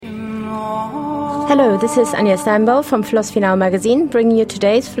Hello, this is Anja Steinbauer from Philosophy Now magazine, bringing you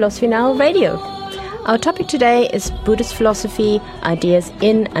today's Philosophy Now radio. Our topic today is Buddhist philosophy, ideas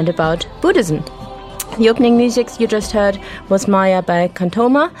in and about Buddhism. The opening music you just heard was Maya by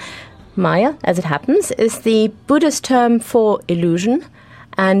Kantoma. Maya, as it happens, is the Buddhist term for illusion,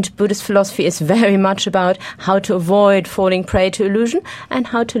 and Buddhist philosophy is very much about how to avoid falling prey to illusion and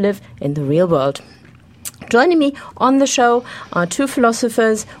how to live in the real world. Joining me on the show are two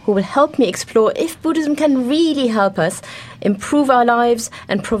philosophers who will help me explore if Buddhism can really help us improve our lives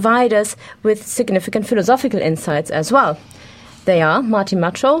and provide us with significant philosophical insights as well. They are Martin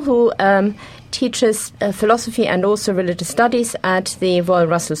Muchall, who teaches philosophy and also religious studies at the Royal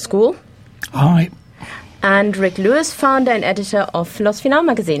Russell School. Hi. And Rick Lewis, founder and editor of Philosophy Now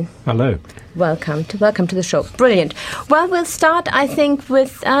magazine. Hello. Welcome to the show. Brilliant. Well, we'll start, I think,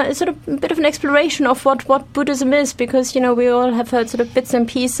 with sort of a bit of an exploration of what Buddhism is, because, we all have heard sort of bits and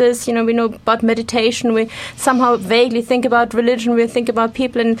pieces. We know about meditation. We somehow vaguely think about religion. We think about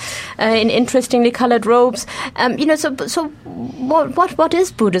people in interestingly colored robes. So what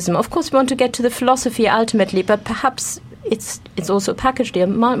is Buddhism? Of course, we want to get to the philosophy ultimately, but perhaps it's also packaged here.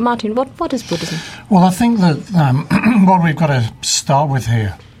 Martin, what is Buddhism? Well, I think that what we've got to start with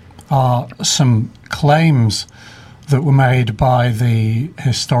here are some claims that were made by the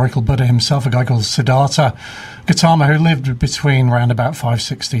historical Buddha himself, a guy called Siddhartha Gautama, who lived between around about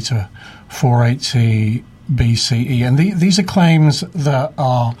 560 to 480 BCE. And these are claims that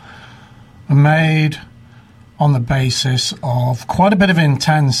are made on the basis of quite a bit of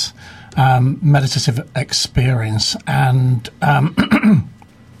intense meditative experience. And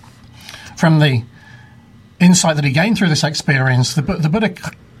from the insight that he gained through this experience, the Buddha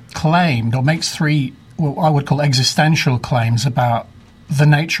claimed, or makes three, what I would call existential claims about the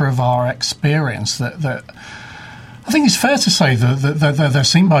nature of our experience, that I think it's fair to say that they're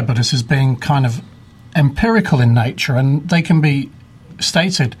seen by Buddhists as being kind of empirical in nature, and they can be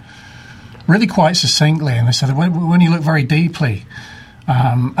stated really quite succinctly. And they say that when you look very deeply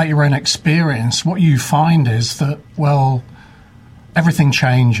at your own experience, what you find is that, well, everything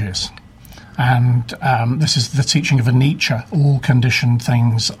changes. And this is the teaching of a Nietzsche. All conditioned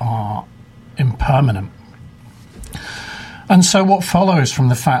things are impermanent. And so what follows from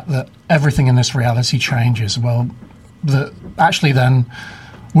the fact that everything in this reality changes? Well, that actually then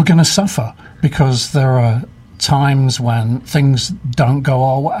we're going to suffer, because there are times when things don't go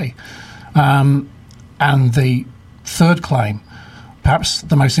our way. And the third claim, perhaps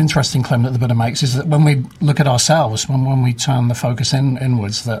the most interesting claim that the Buddha makes, is that when we look at ourselves, when we turn the focus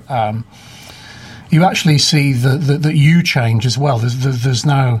inwards, that you actually see that you change as well. There's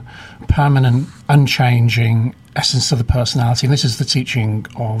no permanent, unchanging essence of the personality. And this is the teaching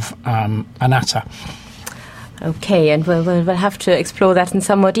of anatta. Okay, and we'll have to explore that in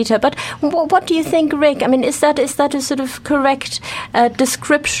some more detail. But what do you think, Rick? I mean, is that a sort of correct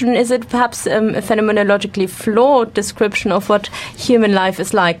description? Is it perhaps a phenomenologically flawed description of what human life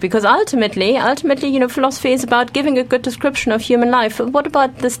is like? Because ultimately, philosophy is about giving a good description of human life. What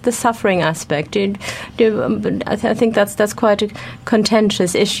about the suffering aspect? I think that's quite a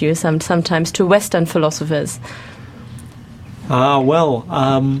contentious issue sometimes to Western philosophers.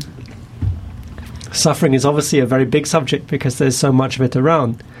 Suffering is obviously a very big subject because there's so much of it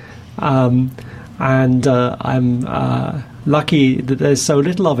around. And I'm lucky that there's so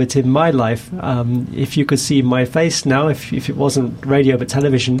little of it in my life. If you could see my face now, if it wasn't radio but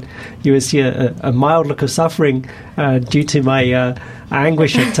television, you would see a mild look of suffering due to my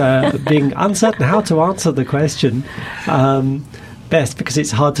anguish at being uncertain how to answer the question best, because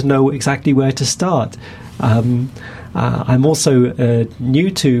it's hard to know exactly where to start. I'm also new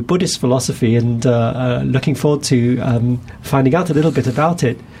to Buddhist philosophy and looking forward to finding out a little bit about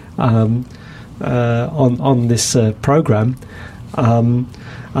it on this program.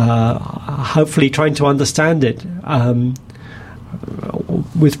 Hopefully, trying to understand it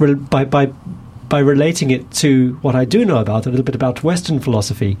by relating it to what I do know about, a little bit about Western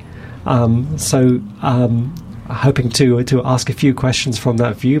philosophy. Hoping to ask a few questions from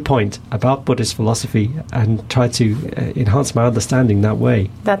that viewpoint about Buddhist philosophy and try to enhance my understanding that way.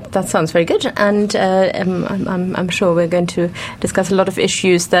 That sounds very good, and I'm sure we're going to discuss a lot of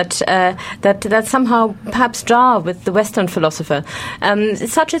issues that somehow perhaps jar with the Western philosopher,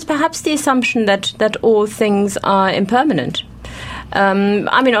 such as perhaps the assumption that all things are impermanent. I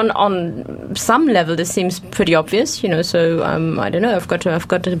mean, on some level, this seems pretty obvious, So I don't know. I've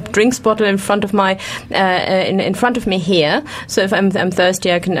got a drinks bottle in front of my in front of me here. So if I'm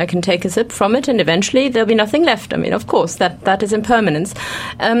thirsty, I can take a sip from it, and eventually there'll be nothing left. I mean, of course, that is impermanence.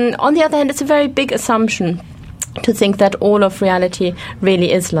 On the other hand, it's a very big assumption to think that all of reality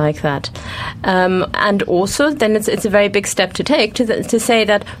really is like that. And also, then it's a very big step to take to say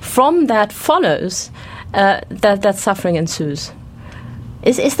that from that follows that suffering ensues.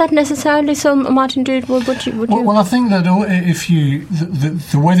 Is that necessarily so, Martin? Would you? Well, I think that if you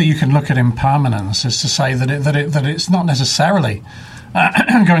the way that you can look at impermanence is to say that it's not necessarily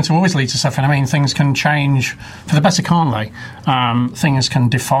going to always lead to suffering. I mean, things can change for the better, can't they? Things can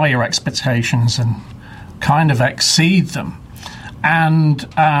defy your expectations and kind of exceed them. And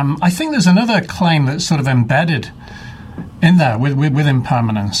I think there's another claim that's sort of embedded in there with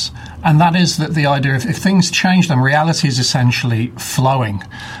impermanence, and that is that the idea of if things change, then reality is essentially flowing.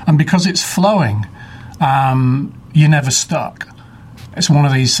 And because it's flowing, you're never stuck. It's one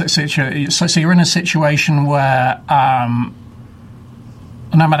of these situations. So you're in a situation where no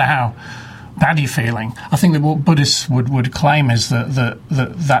matter how bad you're feeling, I think that what Buddhists would claim is that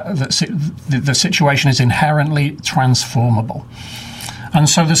the situation is inherently transformable. And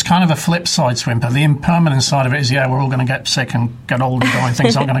so there's kind of a flip side to impermanence. The impermanent side of it is, we're all going to get sick and get old and die, and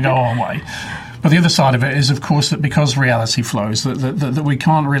things aren't going to go our way. But the other side of it is, of course, that because reality flows, that we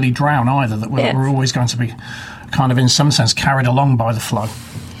can't really drown either, that we're always going to be kind of, in some sense, carried along by the flow.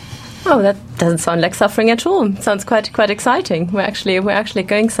 Oh, that doesn't sound like suffering at all. Sounds quite exciting. We're actually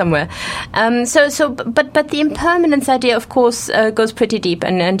going somewhere. But the impermanence idea, of course, goes pretty deep,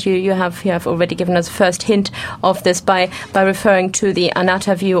 and you have already given us a first hint of this by referring to the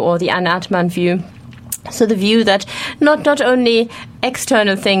anatta view or the anatman view. So the view that not only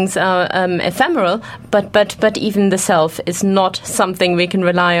external things are ephemeral, but even the self is not something we can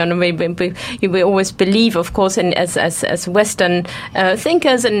rely on. We always believe, of course, as Western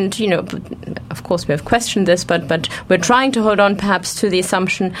thinkers, and of course we have questioned this, but we're trying to hold on perhaps to the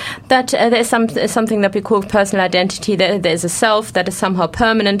assumption that there's something that we call personal identity. There's a self that is somehow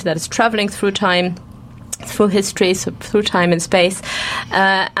permanent, that is traveling through time, through history, so through time and space,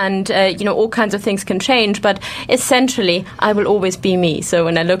 and all kinds of things can change, but essentially I will always be me. So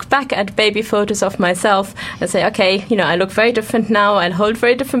when I look back at baby photos of myself, I say, okay, I look very different now, I hold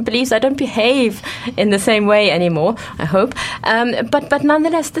very different beliefs, I don't behave in the same way anymore, I hope, but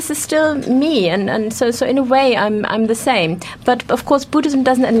nonetheless this is still me, and so in a way I'm the same. But of course Buddhism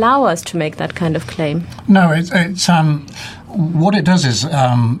doesn't allow us to make that kind of claim. No, it's what it does is,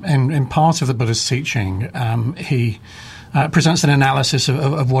 in part of the Buddha's teaching, he presents an analysis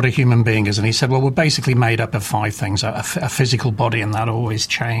of what a human being is. And he said, well, we're basically made up of 5 things. A physical body, and that always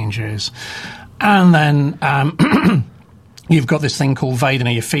changes. And then you've got this thing called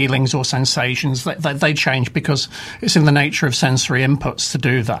Vedana, your feelings or sensations. They change because it's in the nature of sensory inputs to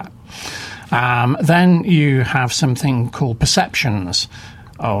do that. Then you have something called perceptions,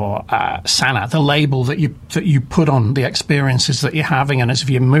 or sana, the label that you put on the experiences that you're having, and as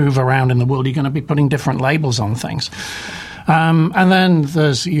you move around in the world, you're going to be putting different labels on things. And then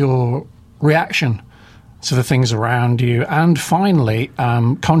there's your reaction to the things around you, and finally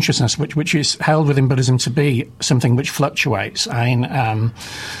consciousness, which is held within Buddhism to be something which fluctuates.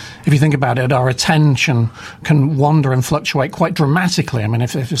 If you think about it, our attention can wander and fluctuate quite dramatically. I mean,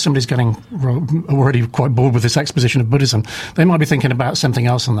 if somebody's getting already quite bored with this exposition of Buddhism, they might be thinking about something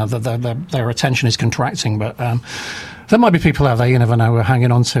else, and their attention is contracting. But there might be people out there, you never know, who are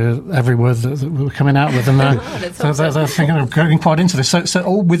hanging on to every word that we're coming out with, and they're thinking of going quite into this. So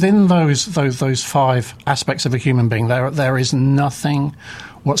all within those 5 aspects of a human being, there is nothing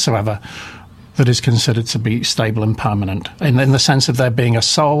whatsoever that is considered to be stable and permanent, in the sense of there being a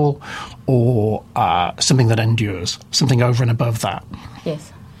soul or something that endures, something over and above that.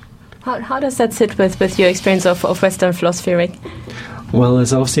 Yes. How does that sit with your experience of Western philosophy, Rick? Well,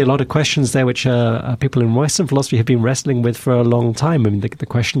 there's obviously a lot of questions there which people in Western philosophy have been wrestling with for a long time. I mean, the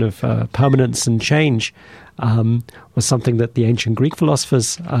question of permanence and change was something that the ancient Greek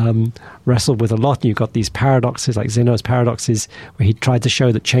philosophers wrestled with a lot. You've got these paradoxes, like Zeno's paradoxes, where he tried to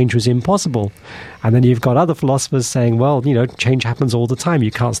show that change was impossible. And then you've got other philosophers saying, well, change happens all the time.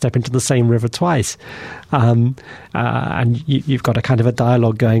 You can't step into the same river twice. And you've got a kind of a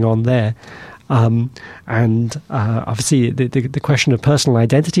dialogue going on there. Obviously, the question of personal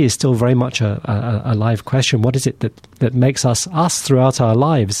identity is still very much a live question. What is it that makes us throughout our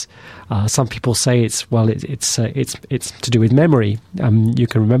lives? Some people say it's to do with memory. You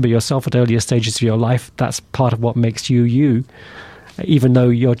can remember yourself at earlier stages of your life. That's part of what makes you you, even though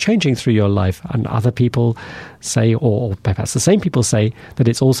you're changing through your life. And other people say, or perhaps the same people say, that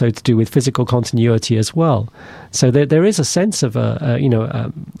it's also to do with physical continuity as well. So there is a sense of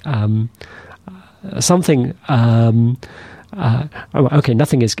something.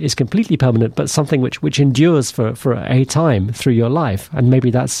 Nothing is completely permanent, but something which endures for a time through your life, and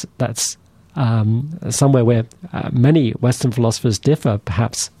maybe that's somewhere where many Western philosophers differ,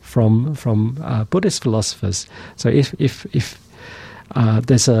 perhaps from Buddhist philosophers. So if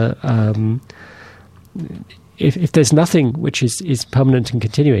there's if there's nothing which is permanent and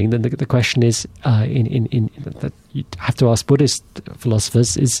continuing, then the question is, that you have to ask Buddhist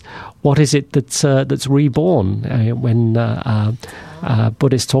philosophers, is what is it that's reborn? When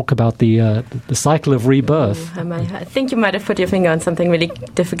Buddhists talk about the cycle of rebirth. I think you might have put your finger on something really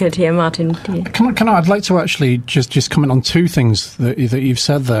difficult here, Martin. Can I? I'd like to actually just comment on two things that you've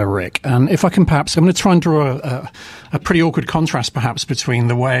said there, Rick. And if I can, perhaps I'm going to try and draw a pretty awkward contrast, perhaps, between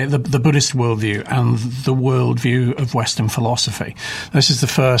the way the Buddhist worldview and the worldview of Western philosophy. This is the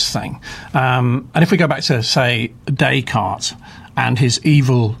first thing. And if we go back to, say, Descartes and his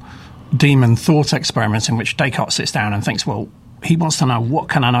evil demon thought experiment, in which Descartes sits down and thinks, well, he wants to know, what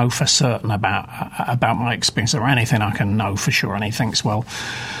can I know for certain about my experience, or anything I can know for sure? And he thinks, well,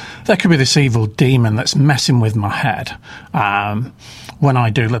 there could be this evil demon that's messing with my head. When I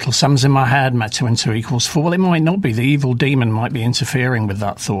do little sums in my head, 2 and 2 equals 4, well, it might not be. The evil demon might be interfering with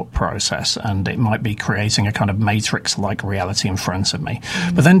that thought process, and it might be creating a kind of matrix-like reality in front of me.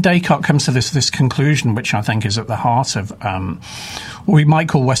 But then Descartes comes to this conclusion, which I think is at the heart of what we might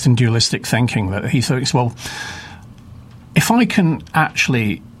call Western dualistic thinking, that he thinks, well, if I can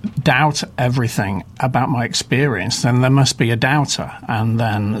actually doubt everything about my experience, then there must be a doubter. And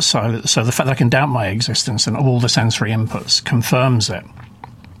then so the fact that I can doubt my existence and all the sensory inputs confirms it.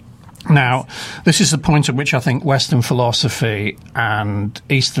 Now, this is the point at which I think Western philosophy and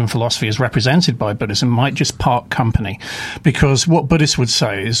Eastern philosophy, as represented by Buddhism, might just part company. Because what Buddhists would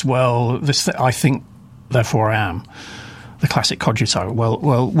say is, well, I think, therefore I am. The classic cogito. Well,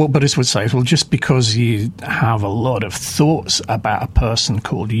 what Buddhists would say is, well, just because you have a lot of thoughts about a person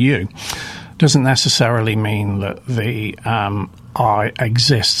called you doesn't necessarily mean that the I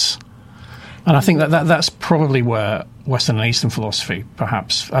exists. And I think that's probably where Western and Eastern philosophy,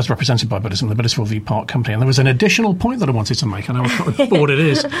 perhaps, as represented by Buddhism, the Buddhist worldview part company. And there was an additional point that I wanted to make, and I was what it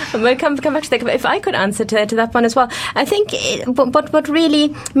is. We'll come back to that. If I could answer to that one as well, I think what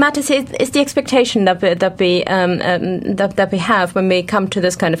really matters is the expectation that we have when we come to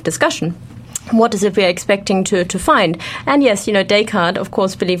this kind of discussion. What is it we are expecting to find? And yes, Descartes, of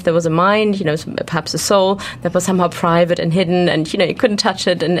course, believed there was a mind, perhaps a soul that was somehow private and hidden, and, you couldn't touch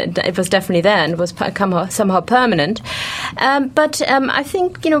it, and it was definitely there and was somehow permanent. But I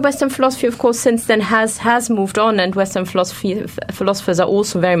think, Western philosophy, of course, since then has moved on, and Western philosophers are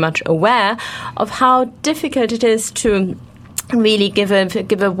also very much aware of how difficult it is to really give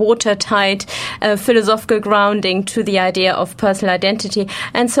a watertight philosophical grounding to the idea of personal identity.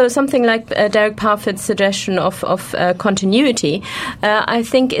 And so something like Derek Parfit's suggestion of continuity, I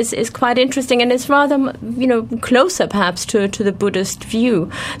think is quite interesting, and is rather, closer perhaps to the Buddhist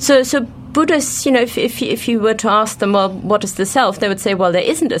view. So Buddhists, if you were to ask them, well, what is the self? They would say, well, there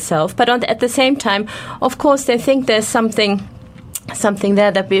isn't a self. But at the same time, of course, they think there's something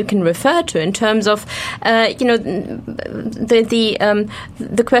there that we can refer to in terms of, the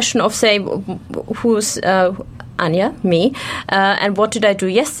question of, say, who's Anja, me, and what did I do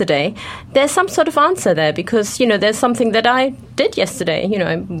yesterday? There's some sort of answer there, because there's something that I did yesterday.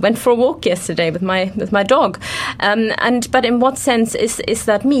 I went for a walk yesterday with my dog, but in what sense is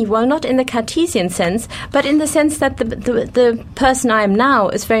that me? Well, not in the Cartesian sense, but in the sense that the person I am now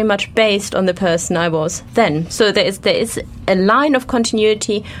is very much based on the person I was then. So there is a line of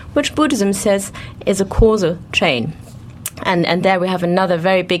continuity which Buddhism says is a causal chain. And there we have another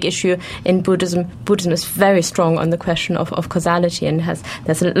very big issue in Buddhism. Buddhism is very strong on the question of causality, and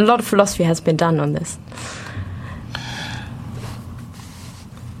there's a lot of philosophy has been done on this.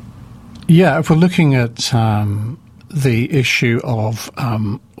 Yeah, if we're looking at the issue of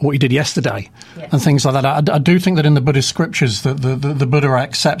what you did yesterday, yes, and things like that, I do think that in the Buddhist scriptures that the Buddha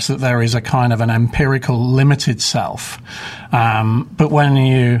accepts that there is a kind of an empirical limited self. But when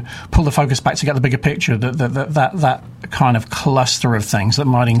you pull the focus back to get the bigger picture, that kind of cluster of things that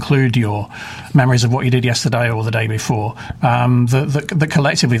might include your memories of what you did yesterday or the day before, that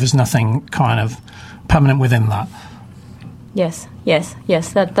collectively there's nothing kind of permanent within that. Yes.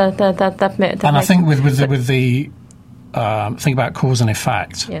 That and I think with the thing about cause and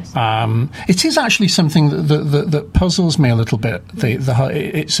effect. Yes. It is actually something that puzzles me a little bit.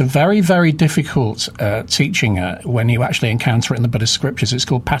 It's a very, very difficult teaching when you actually encounter it in the Buddhist scriptures. It's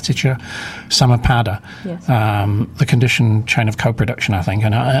called Paticca Samuppada, yes, the conditioned chain of co-production, I think.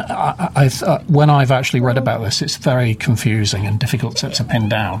 And I when I've actually read about this, it's very confusing and difficult to pin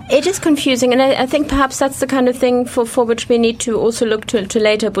down. It is confusing, and I think perhaps that's the kind of thing for which we need to also look to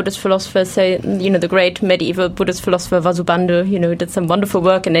later Buddhist philosophers, say, the great medieval Buddhist philosopher Vasubandhu, did some wonderful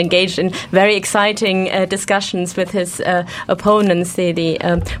work and engaged in very exciting discussions with his opponents, the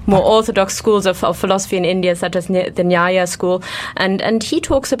more orthodox schools of philosophy in India, such as the Nyaya school. And he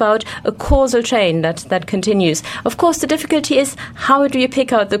talks about a causal chain that continues. Of course, the difficulty is, how do you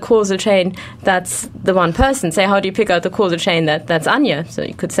pick out the causal chain that's the one person? Say, how do you pick out the causal chain that's Anja? So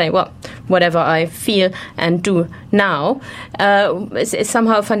you could say, well, whatever I feel and do now is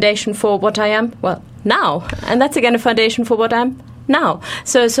somehow a foundation for what I am, well, now. And that's again a foundation for what I'm now.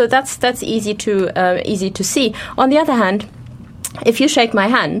 So that's easy to see. On the other hand, if you shake my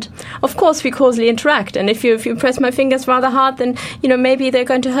hand, of course we causally interact, and if you press my fingers rather hard, then maybe they're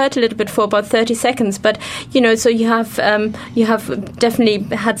going to hurt a little bit for about 30 seconds. But so you have definitely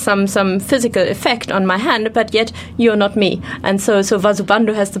had some physical effect on my hand, but yet you're not me. And so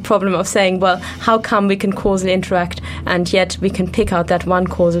Vasubandhu has the problem of saying, well, how come we can causally interact and yet we can pick out that one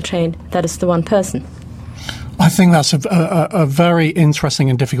causal chain that is the one person? I think that's a very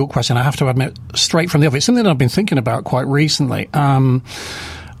interesting and difficult question. I have to admit, straight from the off, it's something that I've been thinking about quite recently.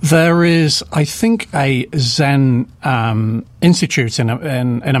 There is, I think, a Zen institute in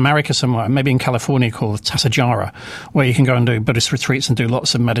America somewhere, maybe in California, called Tasajara, where you can go and do Buddhist retreats and do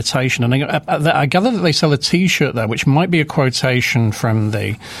lots of meditation. And I gather that they sell a T-shirt there, which might be a quotation from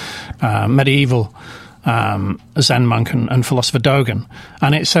the medieval Zen monk and philosopher Dogen,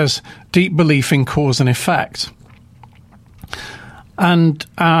 and it says deep belief in cause and effect. And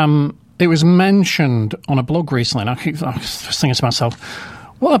it was mentioned on a blog recently, and I was just thinking to myself,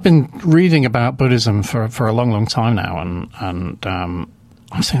 well, I've been reading about Buddhism for a long time now, and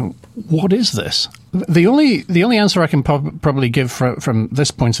I'm saying, what is this? The only answer I can probably give from this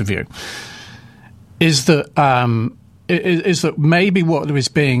point of view is that maybe what is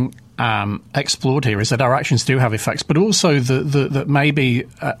being explored here is that our actions do have effects, but also that maybe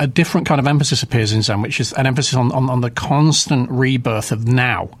a different kind of emphasis appears in Zen, which is an emphasis on the constant rebirth of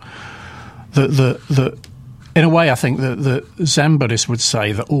now. That in a way, I think that Zen Buddhists would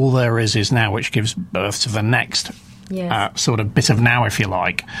say that all there is now, which gives birth to the next sort of bit of now, if you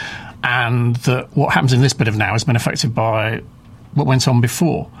like, and that what happens in this bit of now has been affected by what went on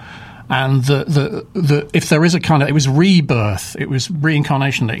before. And if there is a kind of, it was rebirth, it was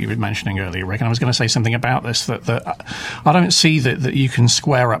reincarnation that you were mentioning earlier, Rick, and I was going to say something about this, that I don't see that you can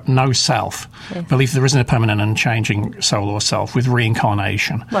square up no self, belief there isn't a permanent and changing soul or self, with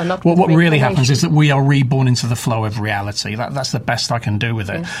reincarnation. Well, not what really happens is that we are reborn into the flow of reality. That's the best I can do with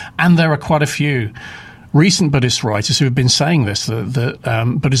it. And there are quite a few recent Buddhist writers who have been saying this,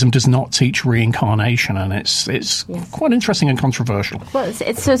 that Buddhism does not teach reincarnation, and it's quite interesting and controversial. Well,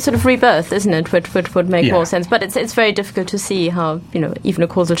 it's a sort of rebirth, isn't it, which would make more sense. But it's very difficult to see how, even a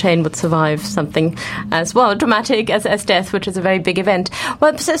causal chain would survive something as well dramatic as death, which is a very big event.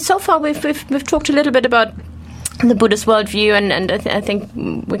 Well, so far we've talked a little bit about the Buddhist worldview, and I think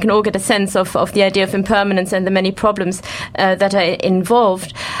we can all get a sense of the idea of impermanence and the many problems that are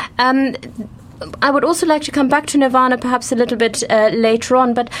involved. I would also like to come back to Nirvana perhaps a little bit later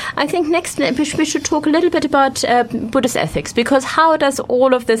on, but I think next we should talk a little bit about Buddhist ethics, because how does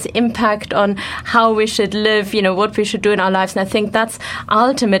all of this impact on how we should live, what we should do in our lives? And I think that's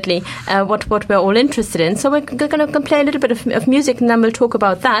ultimately what we're all interested in. So we're going to play a little bit of music, and then we'll talk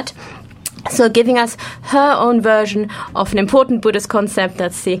about that. So giving us her own version of an important Buddhist concept,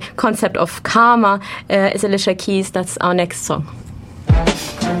 that's the concept of karma, is Alicia Keys. That's our next song.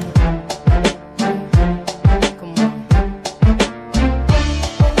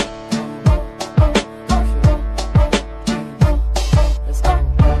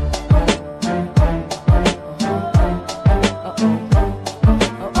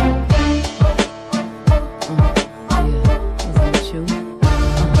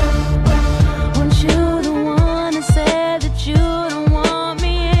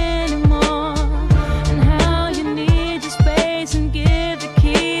 And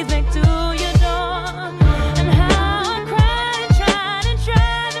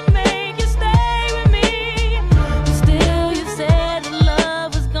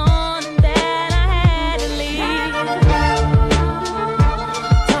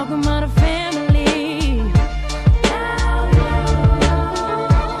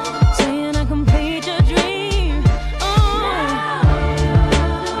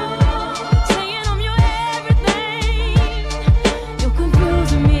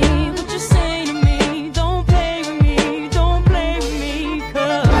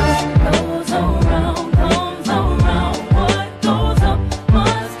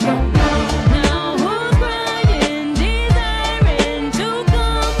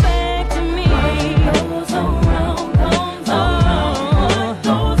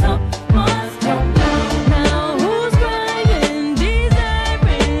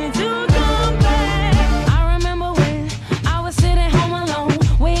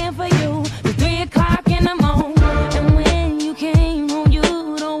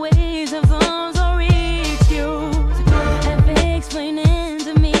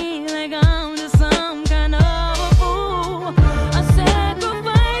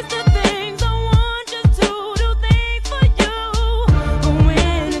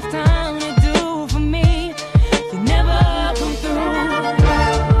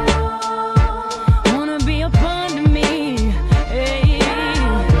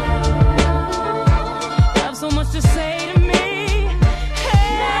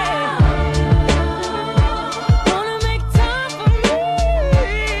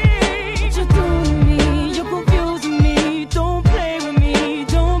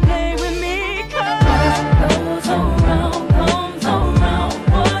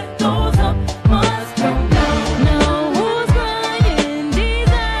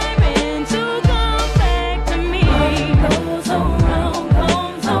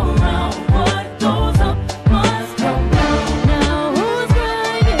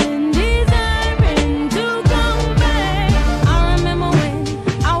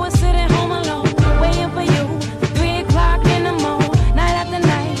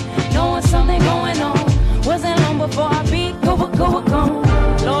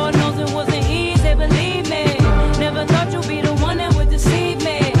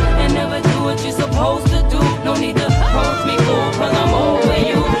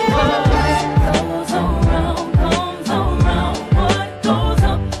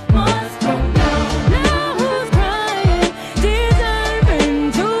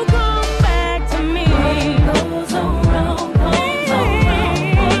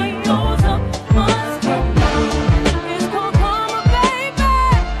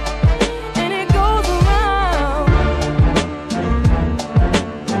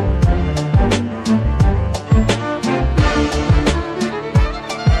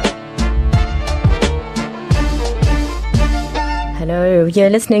you're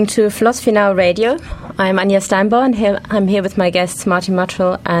listening to Philosophy Now Radio. I'm Anja Steinbauer, and I'm here with my guests Martin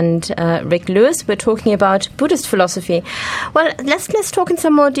Muchall and Rick Lewis. We're talking about Buddhist philosophy. Well, let's talk in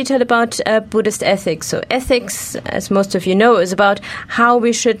some more detail about Buddhist ethics. So ethics, as most of you know, is about how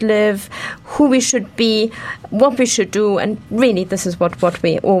we should live, who we should be, what we should do, and really this is what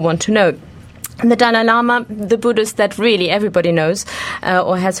we all want to know. The Dalai Lama, the Buddhist that really everybody knows,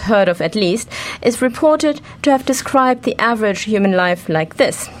 or has heard of at least, is reported to have described the average human life like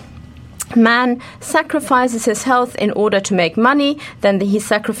this. Man sacrifices his health in order to make money, then he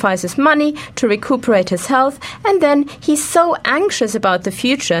sacrifices money to recuperate his health, and then he's so anxious about the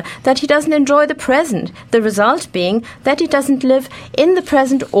future that he doesn't enjoy the present, the result being that he doesn't live in the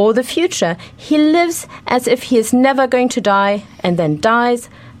present or the future. He lives as if he is never going to die, and then dies,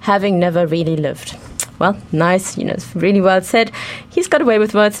 having never really lived. Well, nice, it's really well said. He's got away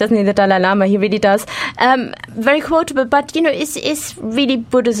with words, doesn't he, the Dalai Lama? He really does. Very quotable, but, is really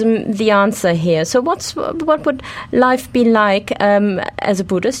Buddhism the answer here? So what would life be like as a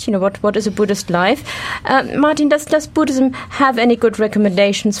Buddhist? What is a Buddhist life? Martin, does Buddhism have any good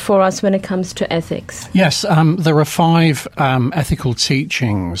recommendations for us when it comes to ethics? Yes, there are 5 ethical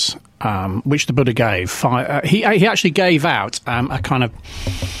teachings which the Buddha gave. He actually gave out a kind of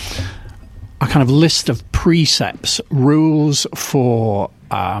list of precepts, rules for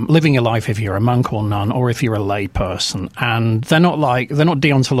living your life if you're a monk or nun, or if you're a lay person. And they're not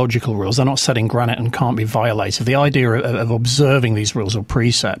deontological rules. They're not set in granite and can't be violated. The idea of observing these rules or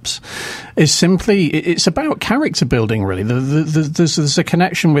precepts is simply, it's about character building, really. There's a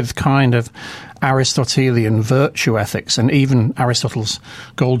connection with kind of Aristotelian virtue ethics, and even Aristotle's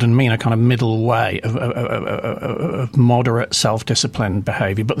golden mean, a kind of middle way of moderate self-disciplined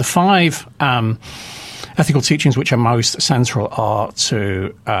behavior. But the 5 ethical teachings which are most central are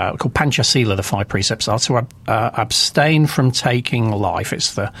called Panchasila. The 5 precepts are to abstain from taking life.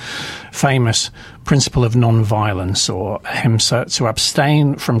 It's the famous principle of non-violence, or ahimsa, to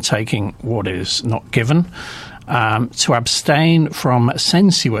abstain from taking what is not given, to abstain from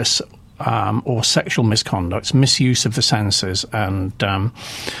sensuous or sexual misconduct, misuse of the senses, and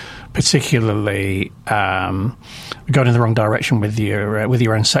particularly going in the wrong direction with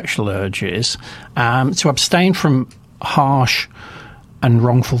your own sexual urges, to abstain from harsh and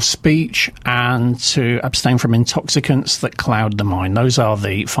wrongful speech, and to abstain from intoxicants that cloud the mind. Those are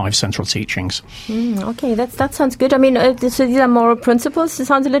the 5 central teachings. Okay, that sounds good. I mean, so these are moral principles. It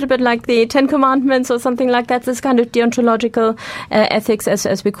sounds a little bit like the 10 Commandments or something like that. This kind of deontological ethics,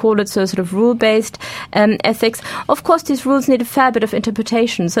 as we call it, so sort of rule-based ethics. Of course, these rules need a fair bit of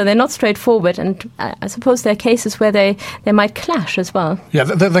interpretation, so they're not straightforward, and I suppose there are cases where they might clash as well. Yeah,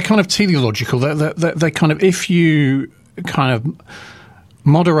 they're kind of teleological. They're kind of, if you kind of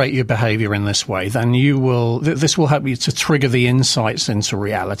moderate your behavior in this way, then this will help you to trigger the insights into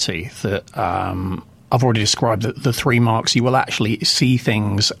reality that I've already described. The 3 marks, you will actually see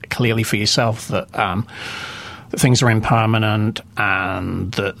things clearly for yourself, that things are impermanent,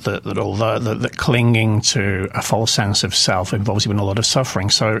 and that clinging to a false sense of self involves you in a lot of suffering.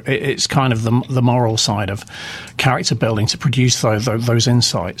 So it's kind of the moral side of character building to produce those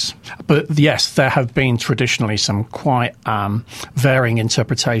insights. But yes, there have been traditionally some quite varying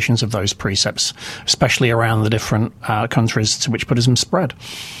interpretations of those precepts, especially around the different countries to which Buddhism spread.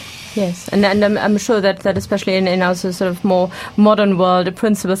 Yes, and I'm sure that especially in our sort of more modern world, a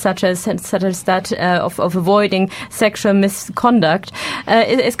principle such as that of avoiding sexual misconduct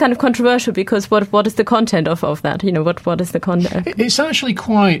is kind of controversial, because what is the content of that? What is the content? It's actually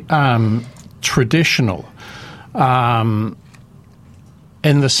quite traditional, in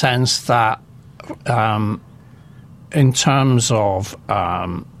the sense that in terms of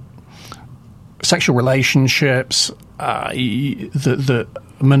sexual relationships, the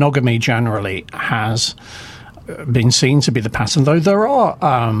monogamy generally has been seen to be the pattern, though there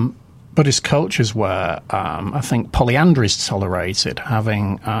are Buddhist cultures where I think polyandry is tolerated,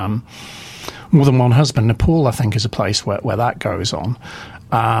 having more than one husband. Nepal, I think, is a place where that goes on.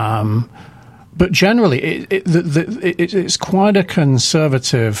 But generally, it's quite a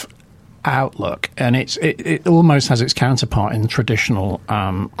conservative outlook, and it almost has its counterpart in traditional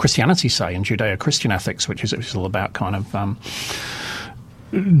Christianity, say, in Judeo-Christian ethics, which is all about kind of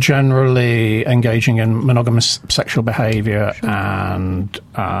generally engaging in monogamous sexual behaviour, sure, and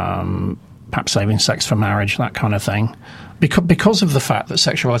perhaps saving sex for marriage, that kind of thing, because of the fact that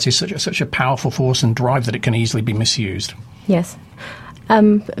sexuality is such a powerful force and drive that it can easily be misused. Yes.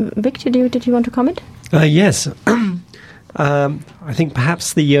 Vic, did you want to comment? Yes. I think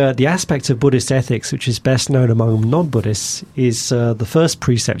perhaps the aspect of Buddhist ethics which is best known among non-Buddhists is the first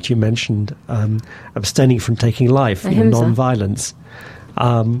precept you mentioned, abstaining from taking life, non-violence.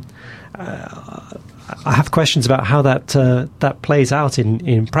 I have questions about how that plays out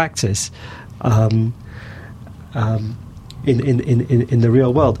in practice, in the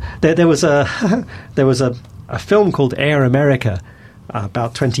real world. There was a film called Air America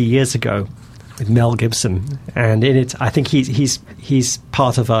about 20 years ago with Mel Gibson, and in it, I think he's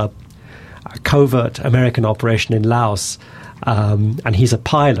part of a covert American operation in Laos. And he's a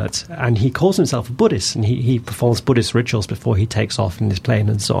pilot, and he calls himself a Buddhist, and he performs Buddhist rituals before he takes off in his plane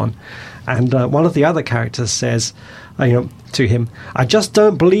and so on. And one of the other characters says, to him, "I just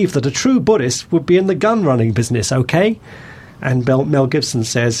don't believe that a true Buddhist would be in the gun-running business, okay?" And Mel Gibson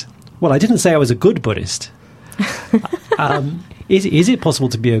says, "Well, I didn't say I was a good Buddhist." Is it possible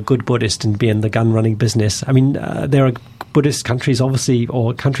to be a good Buddhist and be in the gun-running business? I mean, there are Buddhist countries, obviously,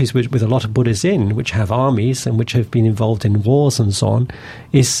 or countries with a lot of Buddhists which have armies and which have been involved in wars and so on.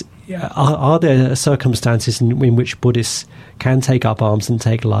 Are there circumstances in which Buddhists can take up arms and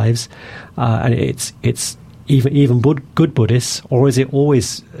take lives, and it's even good Buddhists, or is it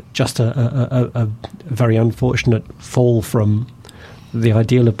always just a very unfortunate fall from the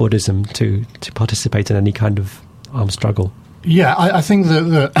ideal of Buddhism to participate in any kind of armed struggle? Yeah, I think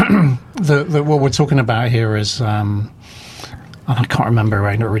that what we're talking about here is, I can't remember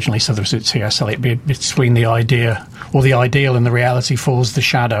who originally said this, it's T.S. Eliot, between the idea or the ideal and the reality falls the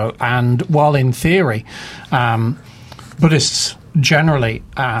shadow. And while in theory, Buddhists generally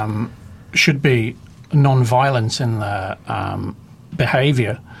should be non-violent in their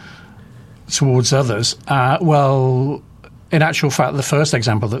behaviour towards others, well, in actual fact, the first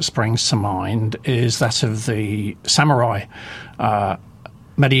example that springs to mind is that of the samurai,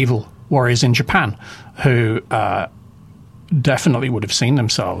 medieval warriors in Japan, who definitely would have seen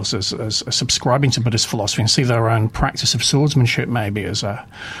themselves as subscribing to Buddhist philosophy and see their own practice of swordsmanship maybe as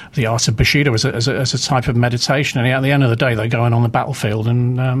the art of Bushido as a type of meditation. And at the end of the day, they're going on the battlefield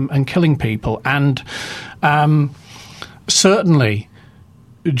and killing people. And certainly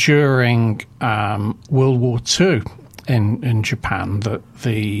during World War II, in Japan, that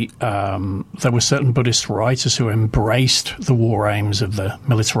there were certain Buddhist writers who embraced the war aims of the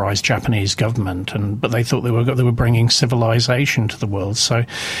militarized Japanese government, but they thought they were bringing civilization to the world. So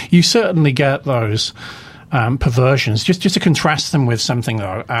you certainly get those perversions. Just to contrast them with something,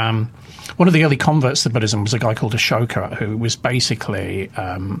 though, one of the early converts to Buddhism was a guy called Ashoka, who was basically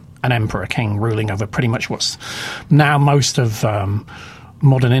an emperor, king, ruling over pretty much what's now most of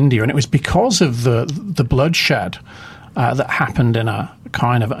modern India. And it was because of the bloodshed that happened in a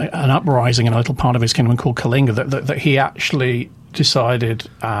kind of an uprising in a little part of his kingdom called Kalinga that he actually decided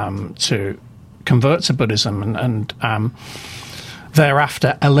to convert to Buddhism and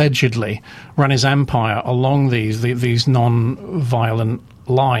thereafter allegedly run his empire along these non-violent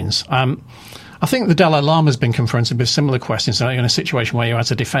lines. I think the Dalai Lama has been confronted with similar questions in a situation where you had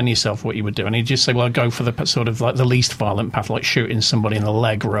to defend yourself, what you would do. And he'd just say, well, I'd go for the sort of like the least violent path, like shooting somebody in the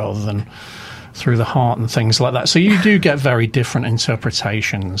leg rather than through the heart and things like that. So you do get very different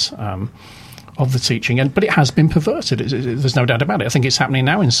interpretations of the teaching, but it has been perverted. There's no doubt about it. I think it's happening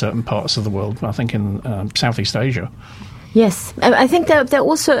now in certain parts of the world, I think in Southeast Asia. Yes, I think there are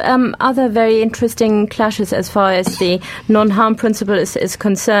also other very interesting clashes as far as the non-harm principle is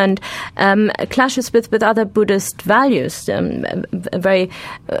concerned. Clashes with other Buddhist values, very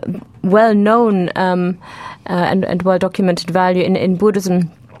well-known and well-documented value in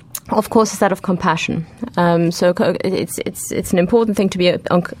Buddhism. Of course, is that of compassion. So it's an important thing to be a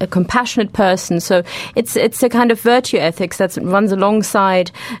compassionate person. So it's a kind of virtue ethics that runs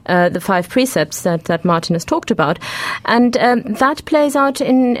alongside the 5 precepts that Martin has talked about, and that plays out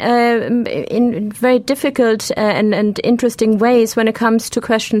in very difficult and interesting ways when it comes to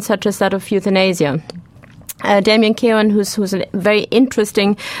questions such as that of euthanasia. Damien Keown, who's a very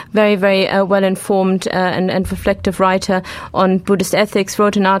interesting, very, very well-informed and reflective writer on Buddhist ethics,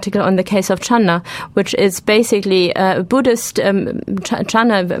 wrote an article on the case of Channa, which is basically a Buddhist,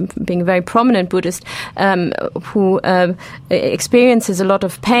 Channa being a very prominent Buddhist, who experiences a lot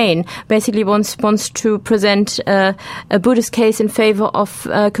of pain, basically wants to present a Buddhist case in favor of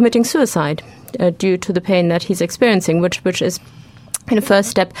committing suicide due to the pain that he's experiencing, which is in a first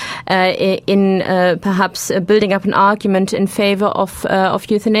step in perhaps building up an argument in favor of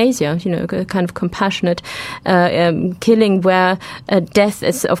euthanasia, a kind of compassionate killing where death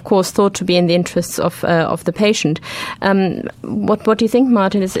is, of course, thought to be in the interests of the patient. What do you think,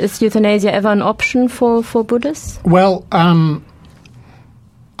 Martin? Is euthanasia ever an option for Buddhists? Well,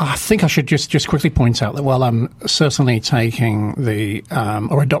 I think I should just quickly point out that while I'm certainly taking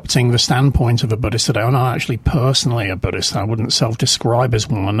or adopting the standpoint of a Buddhist today, I'm not actually personally a Buddhist. I wouldn't self-describe as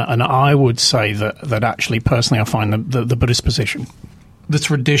one. And I would say that actually personally I find the Buddhist position the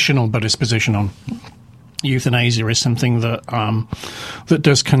traditional Buddhist position on euthanasia is something that that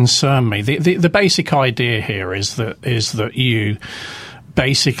does concern me. The basic idea here is that you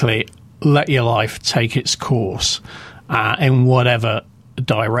basically let your life take its course in whatever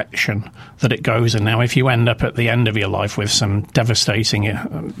direction that it goes in. Now, if you end up at the end of your life with some devastating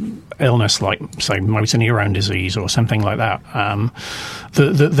illness, like, say, motor neurone disease or something like that,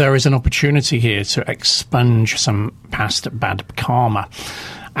 there is an opportunity here to expunge some past bad karma.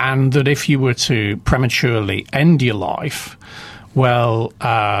 And that if you were to prematurely end your life, well,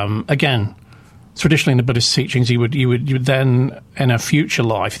 again, traditionally in the Buddhist teachings, you would then, in a future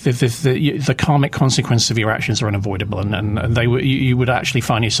life, the karmic consequences of your actions are unavoidable, and you would actually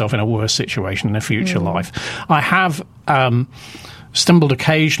find yourself in a worse situation in a future life. I have stumbled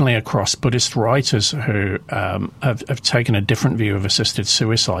occasionally across Buddhist writers who have taken a different view of assisted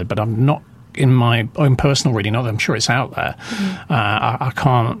suicide, but I'm not, in my own personal reading, I'm sure it's out there. I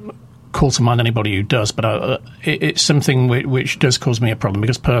can't call to mind anybody who does, but it's something which does cause me a problem,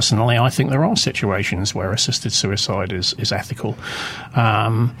 because personally I think there are situations where assisted suicide is ethical.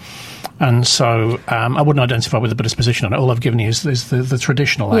 And so I wouldn't identify with the Buddhist position on it. All I've given you is the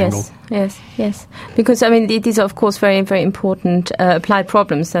traditional angle. Yes. Because, I mean, these are, of course, very, very important applied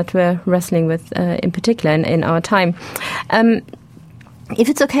problems that we're wrestling with in particular in our time. If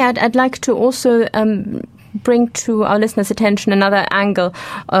it's okay, I'd like to also bring to our listeners' attention another angle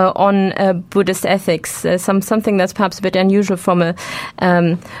on Buddhist ethics, something that's perhaps a bit unusual from a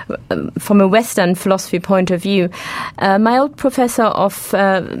Western philosophy point of view. My old professor of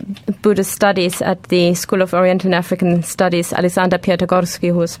Buddhist studies at the School of Oriental and African Studies, Alexander Piatigorsky,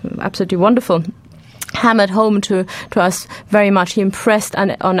 who was absolutely wonderful, hammered home to us very much. He impressed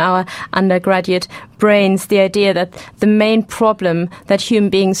on our undergraduate brains the idea that the main problem that human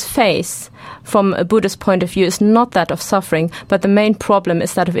beings face from a Buddhist point of view is not that of suffering, but the main problem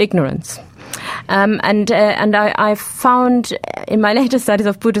is that of ignorance. And I found in my later studies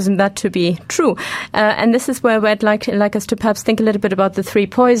of Buddhism that to be true. And this is where I'd like us to perhaps think a little bit about the three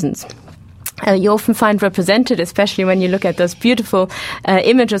poisons. You often find represented, especially when you look at those beautiful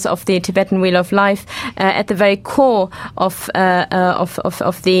images of the Tibetan Wheel of Life, at the very core of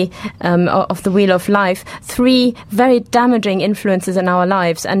the Wheel of Life, three very damaging influences in our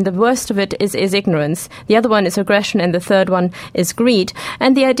lives, and the worst of it is ignorance. The other one is aggression, and the third one is greed.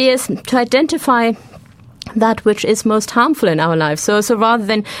 And the idea is to identify that which is most harmful in our lives. So rather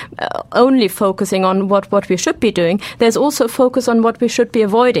than only focusing on what we should be doing, there's also a focus on what we should be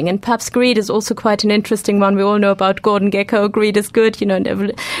avoiding. And perhaps greed is also quite an interesting one. We all know about Gordon Gekko. Greed is good,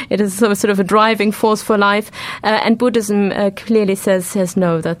 and it is sort of a driving force for life. And Buddhism clearly says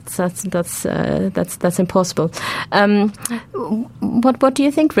no, that's impossible. What do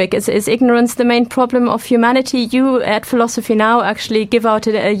you think, Rick? Is ignorance the main problem of humanity? You at Philosophy Now actually give out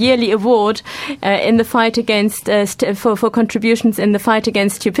a yearly award in the fight against for contributions in the fight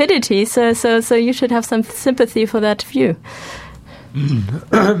against stupidity. So you should have some sympathy for that view.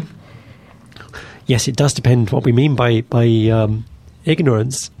 Yes, it does depend what we mean by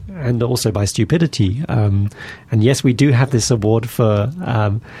ignorance and also by stupidity. And yes, we do have this award for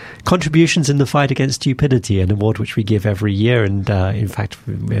contributions in the fight against stupidity, an award which we give every year. And in fact,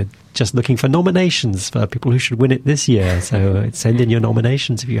 we're just looking for nominations for people who should win it this year. So send in your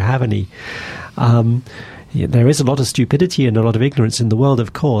nominations if you have any. There is a lot of stupidity and a lot of ignorance in the world,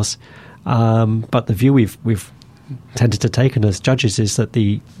 of course. But the view we've tended to take as judges is that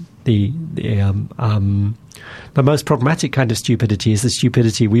the most problematic kind of stupidity is the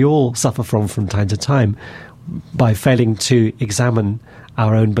stupidity we all suffer from time to time, by failing to examine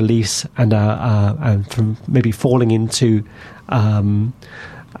our own beliefs and from maybe falling into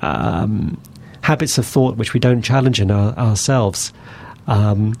habits of thought which we don't challenge in ourselves.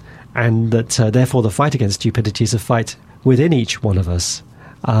 And that therefore the fight against stupidity is a fight within each one of us.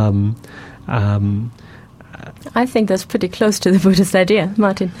 I think that's pretty close to the Buddhist idea.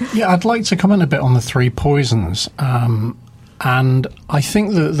 Martin? Yeah, I'd like to comment a bit on the three poisons. And I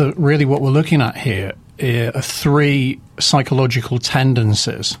think that really what we're looking at here are three psychological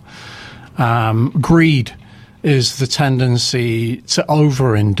tendencies. Greed is the tendency to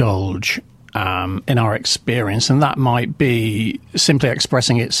overindulge in our experience, and that might be simply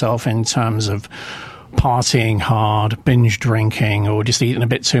expressing itself in terms of partying hard, binge drinking, or just eating a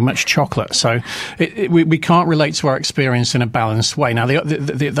bit too much chocolate. So we can't relate to our experience in a balanced way. Now,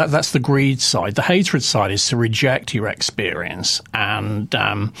 that's the greed side. The hatred side is to reject your experience. And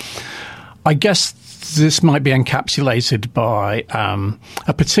I guess this might be encapsulated by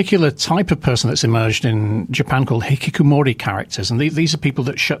a particular type of person that's emerged in Japan called hikikomori characters. And these are people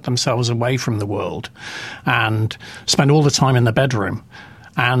that shut themselves away from the world and spend all the time in their bedroom.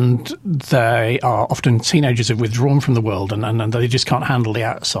 And they are often teenagers who've withdrawn from the world and they just can't handle the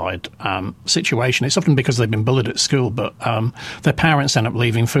outside situation. It's often because they've been bullied at school, but their parents end up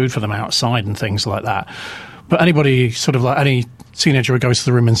leaving food for them outside and things like that. But anybody, sort of like any teenager who goes to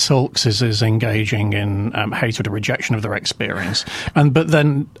the room and sulks is engaging in hatred or rejection of their experience. But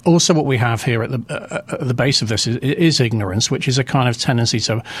then also what we have here at the base of this is ignorance, which is a kind of tendency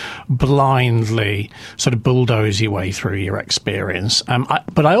to blindly sort of bulldoze your way through your experience.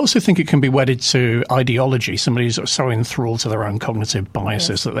 But I also think it can be wedded to ideology. Somebody who's so enthralled to their own cognitive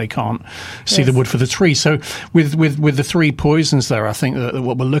biases that they can't see the wood for the tree. So with the three poisons there, I think that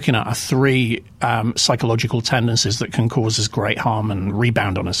what we're looking at are three psychological tendencies that can cause us great harm and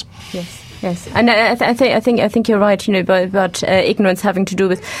rebound on us. Yes, and I think you're right. About ignorance having to do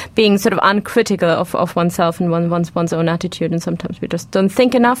with being sort of uncritical of oneself and one's own attitude, and sometimes we just don't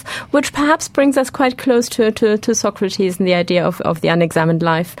think enough, which perhaps brings us quite close to Socrates and the idea of the unexamined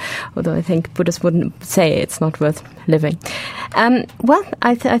life. Although I think Buddhists wouldn't say it's not worth living. I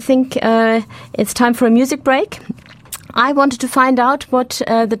think it's time for a music break. I wanted to find out what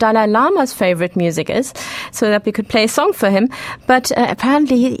the Dalai Lama's favorite music is so that we could play a song for him. But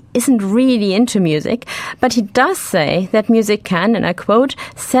apparently he isn't really into music. But he does say that music can, and I quote,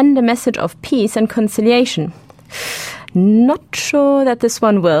 send a message of peace and conciliation. Not sure that this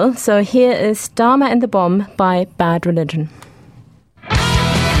one will. So here is Dharma and the Bomb by Bad Religion.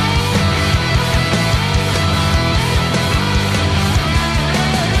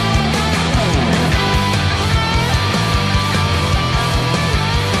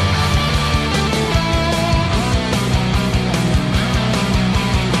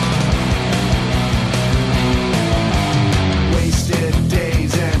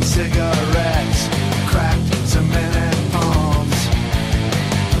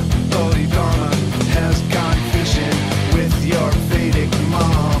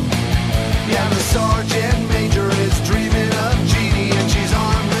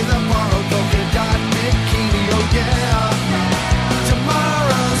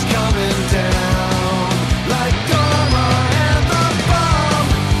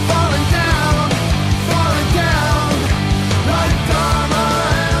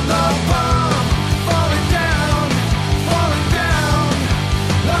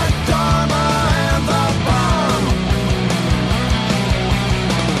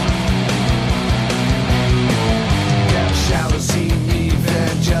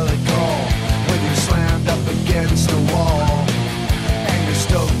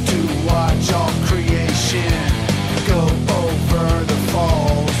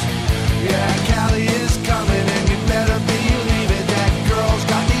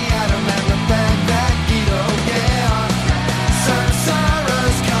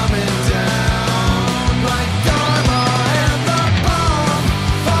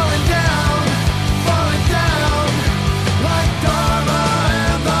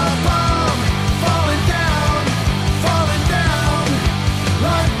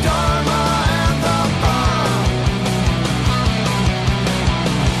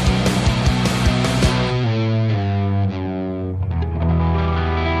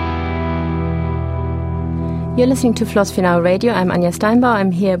 You're listening to Philosophy Now Radio. I'm Anja Steinbauer.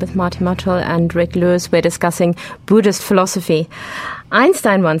 I'm here with Martin Muchall and Rick Lewis. We're discussing Buddhist philosophy.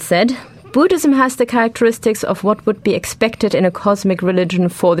 Einstein once said, Buddhism has the characteristics of what would be expected in a cosmic religion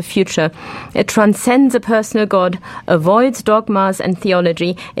for the future. It transcends a personal God, avoids dogmas and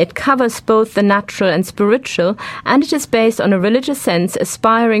theology. It covers both the natural and spiritual, and it is based on a religious sense,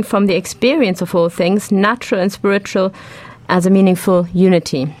 aspiring from the experience of all things, natural and spiritual, as a meaningful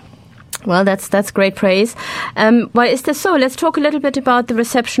unity. Well, that's great praise. Why is this so? Let's talk a little bit about the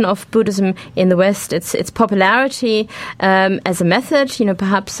reception of Buddhism in the West, its popularity as a method,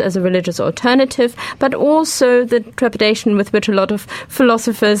 perhaps as a religious alternative, but also the trepidation with which a lot of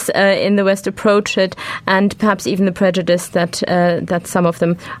philosophers in the West approach it, and perhaps even the prejudice that some of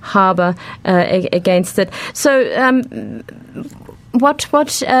them harbor against it. So, What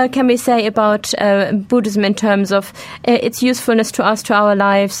can we say about Buddhism in terms of its usefulness to us, to our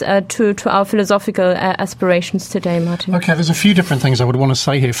lives, to our philosophical aspirations today, Martin? Okay, there's a few different things I would want to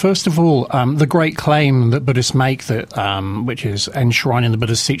say here. First of all, the great claim that Buddhists make, that which is enshrined in the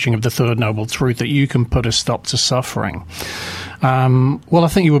Buddhist teaching of the Third Noble Truth, that you can put a stop to suffering. Well, I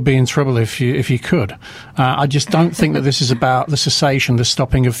think you would be in trouble if you could. I just don't think that this is about the cessation, the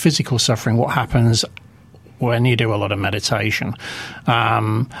stopping of physical suffering. What happens when you do a lot of meditation.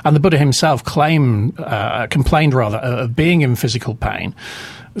 And the Buddha himself complained of being in physical pain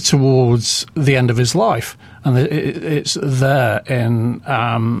towards the end of his life. And it's there in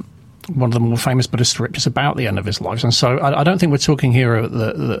one of the more famous Buddhist scriptures about the end of his life. And so I don't think we're talking here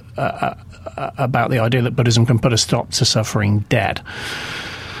about the idea that Buddhism can put a stop to suffering dead.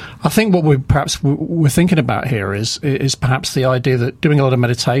 I think what we're thinking about here is perhaps the idea that doing a lot of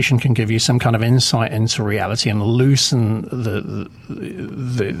meditation can give you some kind of insight into reality and loosen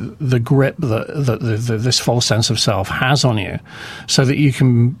the grip that this false sense of self has on you, so that you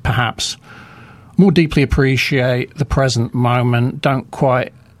can perhaps more deeply appreciate the present moment, don't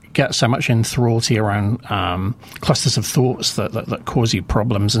quite get so much enthralty around clusters of thoughts that cause you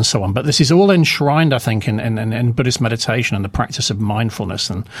problems and so on. But this is all enshrined, I think, in Buddhist meditation and the practice of mindfulness.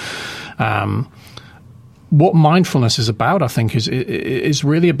 And what mindfulness is about, I think, is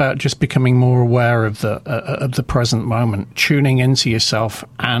really about just becoming more aware of the present moment, tuning into yourself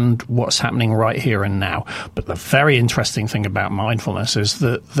and what's happening right here and now. But the very interesting thing about mindfulness is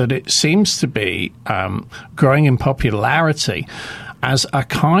that it seems to be growing in popularity as a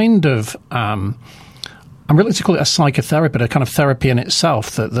kind of, I'm reluctant to call it a psychotherapy, but a kind of therapy in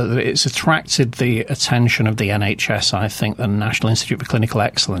itself, that it's attracted the attention of the NHS. I think the National Institute for Clinical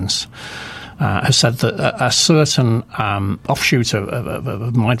Excellence has said that a certain offshoot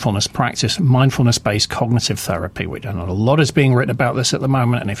of mindfulness practice, mindfulness-based cognitive therapy, which I know a lot is being written about this at the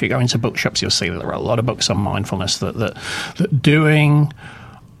moment, and if you go into bookshops, you'll see that there are a lot of books on mindfulness, that doing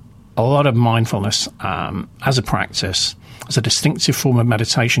a lot of mindfulness as a practice, as a distinctive form of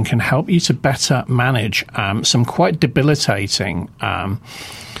meditation, can help you to better manage some quite debilitating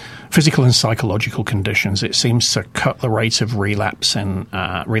physical and psychological conditions. It seems to cut the rate of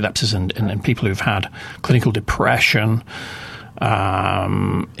relapses in people who've had clinical depression.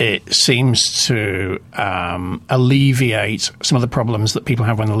 It seems to alleviate some of the problems that people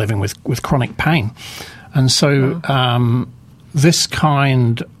have when they're living with chronic pain. And so this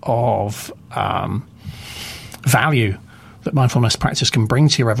kind of value that mindfulness practice can bring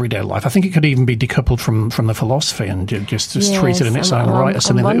to your everyday life, I think it could even be decoupled from the philosophy and just treated in its own right as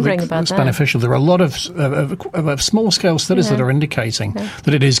something that's beneficial. There are a lot of small-scale studies that are indicating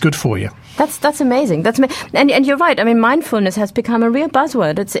that it is good for you. That's amazing. And you're right. I mean, mindfulness has become a real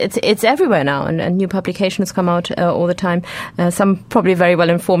buzzword. It's everywhere now, and new publications come out all the time. Some probably very well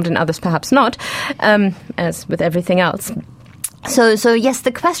informed, and others perhaps not, as with everything else. So yes,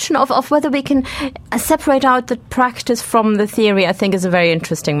 the question of whether we can separate out the practice from the theory, I think, is a very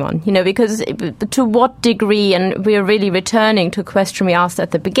interesting one. Because to what degree, and we're really returning to a question we asked at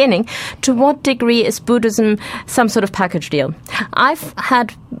the beginning, to what degree is Buddhism some sort of package deal? I've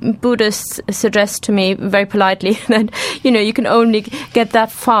had Buddhists suggest to me very politely that, you can only get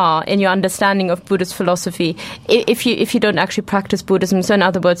that far in your understanding of Buddhist philosophy if you don't actually practice Buddhism. So in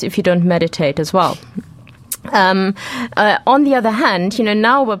other words, if you don't meditate as well. On the other hand,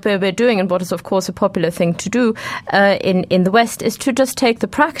 now what we're doing, and what is of course a popular thing to do in the West, is to just take the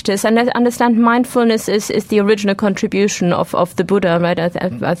practice and understand mindfulness is the original contribution of the Buddha, right?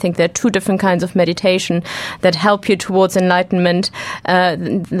 I think there are two different kinds of meditation that help you towards enlightenment.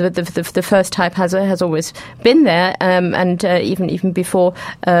 The first type has always been there, and even before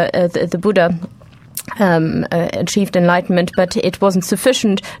the Buddha achieved enlightenment, but it wasn't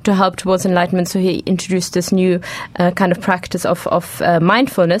sufficient to help towards enlightenment, so he introduced this new kind of practice of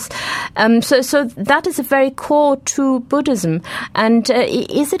mindfulness. So that is a very core to Buddhism. And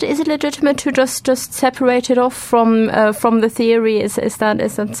is it legitimate to just separate it off from the theory? Is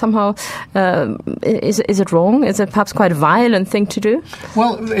that somehow is it wrong? Is it perhaps quite a violent thing to do?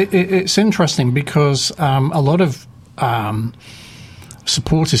 Well, it's interesting because a lot of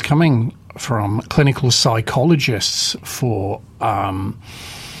support is coming from clinical psychologists for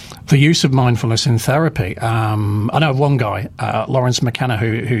the use of mindfulness in therapy. I know of one guy, Lawrence McKenna,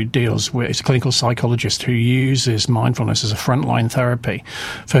 who deals with, he's a clinical psychologist who uses mindfulness as a frontline therapy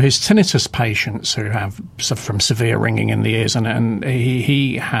for his tinnitus patients who suffer from severe ringing in the ears, and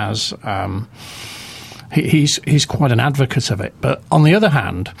he has he's quite an advocate of it. But on the other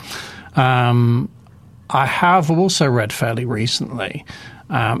hand, I have also read fairly recently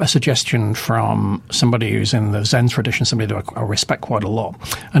a suggestion from somebody who's in the Zen tradition, somebody that I respect quite a lot.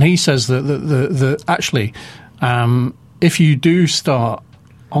 And he says that actually, if you do start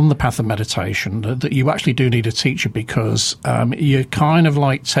on the path of meditation, that you actually do need a teacher, because you're kind of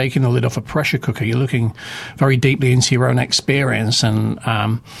like taking the lid off a pressure cooker. You're looking very deeply into your own experience, and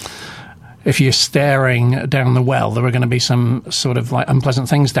if you're staring down the well, there are going to be some sort of like unpleasant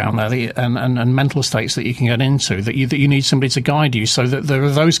things down there and mental states that you can get into that you need somebody to guide you. So that there are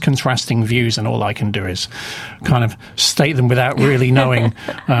those contrasting views, and all I can do is kind of state them without really knowing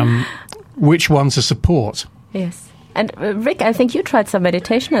which one to support. Yes. And Rick, I think you tried some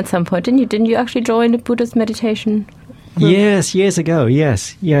meditation at some point, didn't you? Didn't you actually join a Buddhist meditation group? Yes, years ago.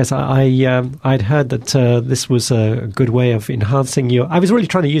 Yes. I'd heard that this was a good way of enhancing your. I was really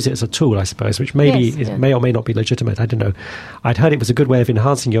trying to use it as a tool, I suppose, which maybe may or may not be legitimate. I don't know. I'd heard it was a good way of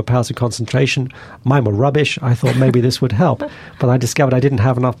enhancing your powers of concentration. Mine were rubbish. I thought maybe this would help, but I discovered I didn't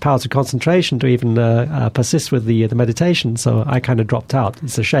have enough powers of concentration to even persist with the meditation. So I kind of dropped out.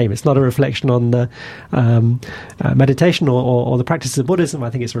 It's a shame. It's not a reflection on the meditation or the practices of Buddhism. I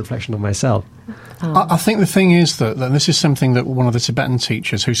think it's a reflection on myself. I think the thing is that this is something that one of the Tibetan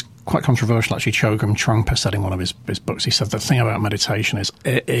teachers, who's quite controversial actually, Chogyam Trungpa, said in one of his books. He said the thing about meditation is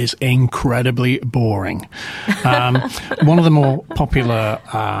it is incredibly boring. One of the more popular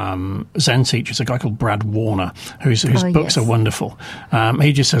Zen teachers, a guy called Brad Warner, whose books are wonderful.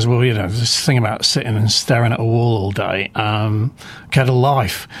 He just says, well, this thing about sitting and staring at a wall all day, get a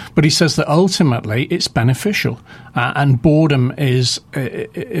life. But he says that ultimately it's beneficial. And boredom is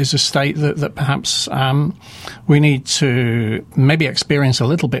a state that perhaps we need to maybe experience a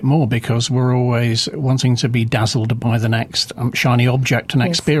little bit more, because we're always wanting to be dazzled by the next shiny object and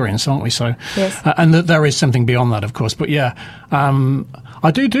experience, aren't we? So, and that there is something beyond that, of course. But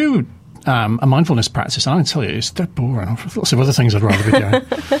I do a mindfulness practice, and I can tell you it's dead boring. I've lots of other things I'd rather be doing.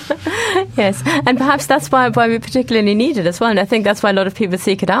 Yes, and perhaps that's why we particularly need it as well. And I think that's why a lot of people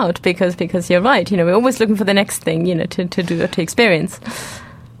seek it out, because you're right. We're always looking for the next thing, to do or to experience.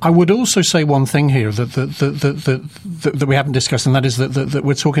 I would also say one thing here that we haven't discussed, and that is that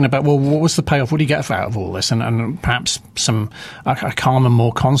we're talking about, well, what was the payoff? What do you get out of all this? And perhaps a calmer,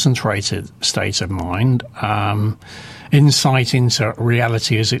 more concentrated state of mind, insight into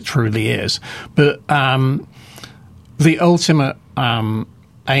reality as it truly is. But the ultimate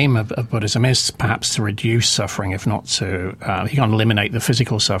aim of Buddhism is perhaps to reduce suffering, if not to, you can't eliminate the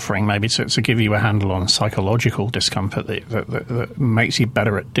physical suffering, maybe to give you a handle on psychological discomfort that makes you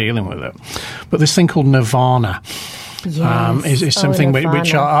better at dealing with it. But this thing called nirvana is something which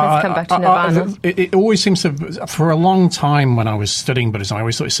Let's come back to nirvana. It always seems to, for a long time when I was studying Buddhism, I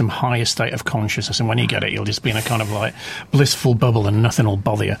always thought it's some higher state of consciousness, and when you get it, you'll just be in a kind of like blissful bubble and nothing will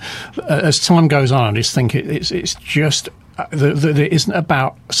bother you. As time goes on, I just think it's just that it isn't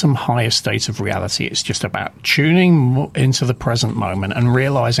about some higher state of reality. It's just about tuning into the present moment and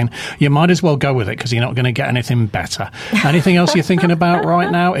realizing you might as well go with it, because you're not going to get anything better. Anything else you're thinking about right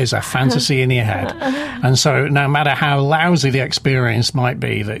now is a fantasy in your head. And so no matter how lousy the experience might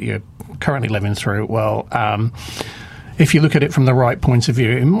be that you're currently living through, well, if you look at it from the right point of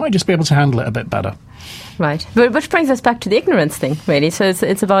view, you might just be able to handle it a bit better. Right, which brings us back to the ignorance thing, really. So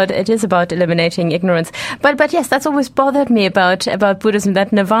it is about eliminating ignorance. But yes, that's always bothered me about Buddhism,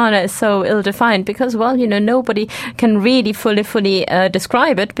 that nirvana is so ill-defined, because, well, nobody can really fully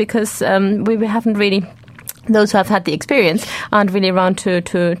describe it, because we haven't really. Those who have had the experience aren't really around to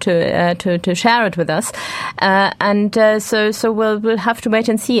share it with us, so we'll have to wait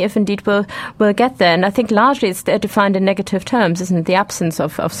and see if indeed we'll get there. And I think largely it's defined in negative terms, isn't it? The absence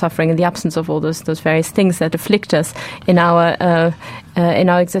of suffering and the absence of all those various things that afflict us in our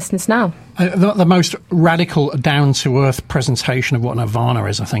existence now. The most radical, down-to-earth presentation of what nirvana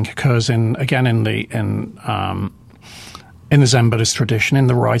is, I think, occurs in the Zen Buddhist tradition, in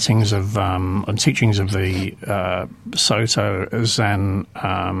the writings of and teachings of the Soto Zen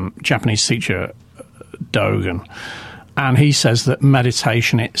Japanese teacher Dogen. And he says that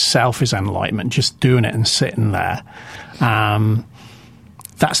meditation itself is enlightenment, just doing it and sitting there.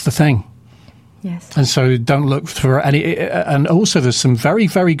 That's the thing. Yes. And so don't look for any. And also there's some very,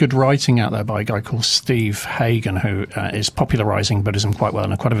 very good writing out there by a guy called Steve Hagen, who is popularizing Buddhism quite well.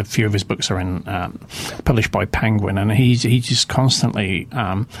 And quite a few of his books are published by Penguin. And he just constantly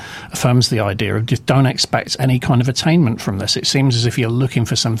affirms the idea of just don't expect any kind of attainment from this. It seems as if you're looking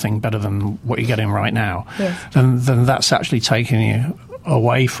for something better than what you're getting right now. Yes. Then that's actually taking you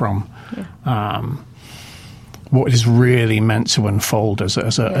away from what is really meant to unfold as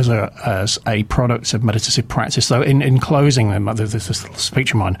a product of meditative practice. So in closing, this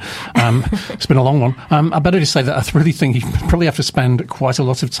speech of mine, it's been a long one. I better just say that I really think you probably have to spend quite a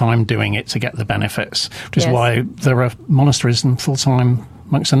lot of time doing it to get the benefits, which is why there are monasteries and full-time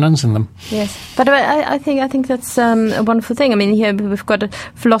monks and nuns in them. Yes, but I think that's a wonderful thing. I mean, here we've got a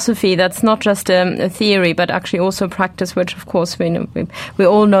philosophy that's not just a theory, but actually also practice, which of course we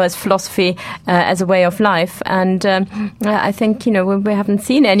all know as philosophy as a way of life. And I think we haven't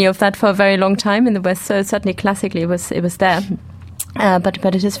seen any of that for a very long time in the West. So certainly classically it was there.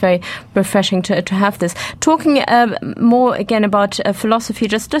 But it is very refreshing to have this. Talking more again about philosophy,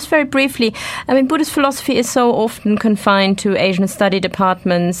 just very briefly. I mean, Buddhist philosophy is so often confined to Asian study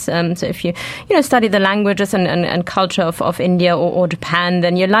departments. So if you study the languages and culture of India or Japan,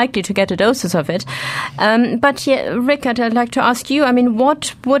 then you're likely to get a doses of it. But Rick, I'd like to ask you. I mean,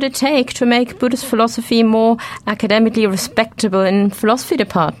 what would it take to make Buddhist philosophy more academically respectable in philosophy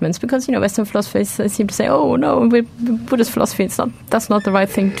departments? Because Western philosophers seem to say, "Oh no, Buddhist philosophy, that's not the right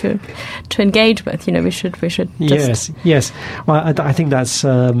thing to engage with." We should just... Yes. Well, I think that's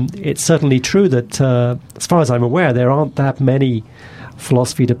it's certainly true that as far as I'm aware, there aren't that many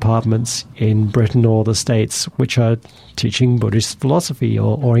philosophy departments in Britain or the States which are teaching Buddhist philosophy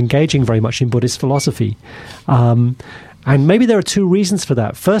or engaging very much in Buddhist philosophy. And maybe there are two reasons for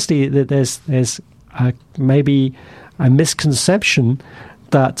that. Firstly, that there's maybe a misconception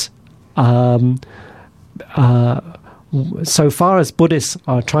that so far as Buddhists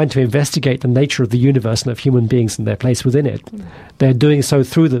are trying to investigate the nature of the universe and of human beings and their place within it, they're doing so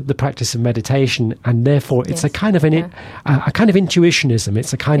through the practice of meditation, and therefore it's a kind of a kind of intuitionism.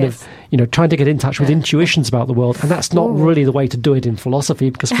 It's a kind of trying to get in touch with intuitions about the world, and that's not really the way to do it in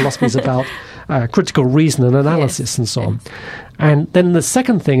philosophy, because philosophy is about critical reason and analysis and so on. And then the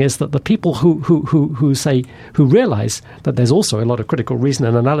second thing is that the people who realize that there's also a lot of critical reason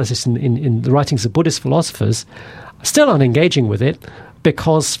and analysis in the writings of Buddhist philosophers still aren't engaging with it,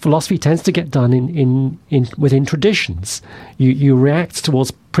 because philosophy tends to get done within traditions. You react towards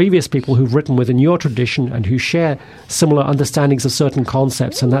previous people who've written within your tradition and who share similar understandings of certain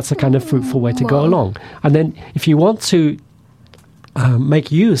concepts, and that's a kind of fruitful way to go along. And then if you want to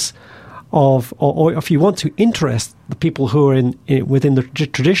make use of, or if you want to interest the people who are within the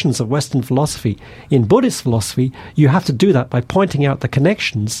traditions of Western philosophy in Buddhist philosophy, you have to do that by pointing out the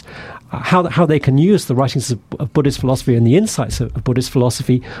connections, how they can use the writings of Buddhist philosophy and the insights of Buddhist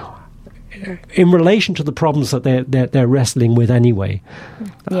philosophy in relation to the problems that they're wrestling with anyway.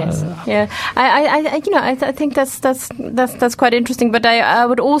 Yes, I think that's quite interesting. But I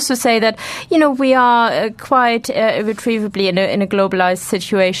would also say that we are quite irretrievably in a globalized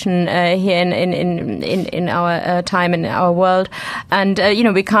situation here in our time in our world, and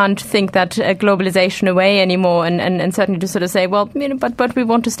we can't think that globalization away anymore, and certainly to sort of say, well, but we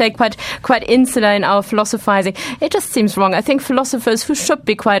want to stay quite insular in our philosophizing. It just seems wrong. I think philosophers who should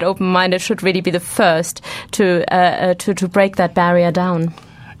be quite open-minded should really be the first to break that barrier down.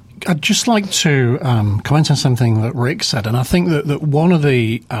 I'd just like to comment on something that Rick said, and I think that one of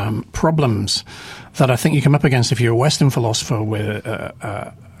the problems that I think you come up against if you're a Western philosopher with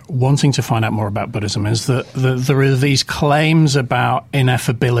wanting to find out more about Buddhism is that there are these claims about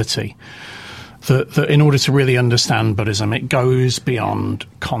ineffability, that in order to really understand Buddhism, it goes beyond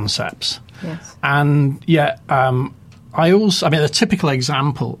concepts. Yes. And yet, a typical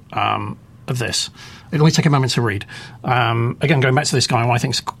example of this. Let me take a moment to read. Again, going back to this guy who I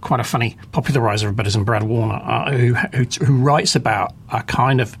think is quite a funny popularizer of Buddhism, Brad Warner, who writes about a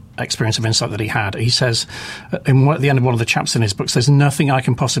kind of experience of insight that he had. He says, at the end of one of the chapters in his books, there's nothing I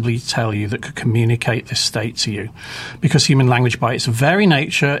can possibly tell you that could communicate this state to you, because human language by its very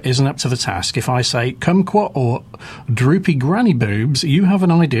nature isn't up to the task. If I say kumquat or droopy granny boobs, you have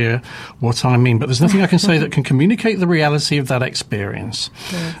an idea what I mean, but there's nothing I can say that can communicate the reality of that experience.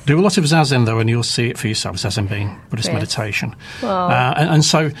 Yes. Do a lot of zazen, though, and you'll see it for yourself, zazen being Buddhist meditation. Well. And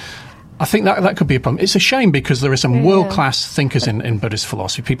so I think that could be a problem. It's a shame, because there are some world-class thinkers in Buddhist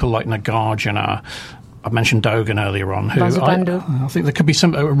philosophy, people like Nagarjuna. I mentioned Dogen earlier on. Who I think there could be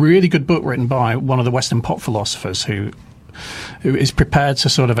a really good book written by one of the Western pop philosophers who is prepared to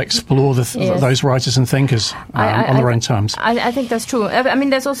sort of explore those writers and thinkers on their own terms. I think that's true. I mean,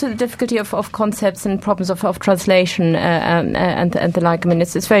 there's also the difficulty of concepts and problems of translation and the like. I mean,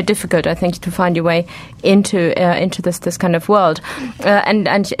 it's very difficult, I think, to find your way into this kind of world.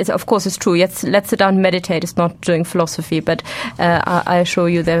 And of course, it's true. Let's sit down and meditate. It's not doing philosophy, but I assure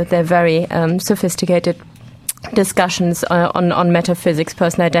you they're very sophisticated discussions on metaphysics,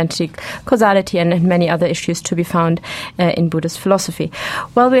 personal identity, causality, and many other issues to be found in Buddhist philosophy.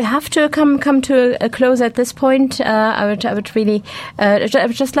 Well, we have to come to a close at this point. I would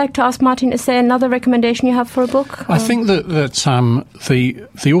just like to ask Martin: is there another recommendation you have for a book? I think that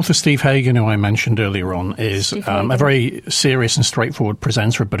the author Steve Hagen, who I mentioned earlier on, is a very serious and straightforward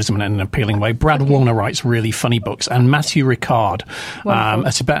presenter of Buddhism in an appealing way. Brad Warner writes really funny books, and Matthew Ricard,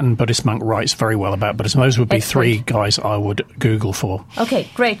 a Tibetan Buddhist monk, writes very well about Buddhism. Those would be three guys I would Google for. Okay,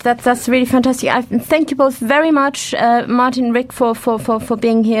 great. That's really fantastic. I thank you both very much, Martin and Rick, for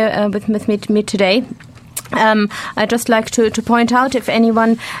being here with me today. I'd just like to point out, if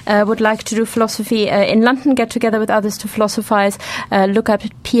anyone would like to do philosophy in London, get together with others to philosophize, look up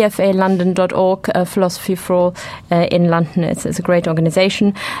pfalondon.org, Philosophy for All in London. It's a great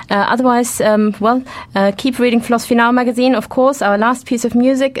organization. Otherwise, keep reading Philosophy Now magazine, of course. Our last piece of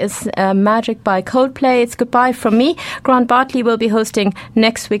music is Magic by Coldplay. It's goodbye from me. Grant Bartley will be hosting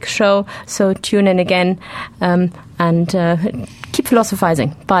next week's show, so tune in again and keep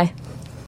philosophizing. Bye.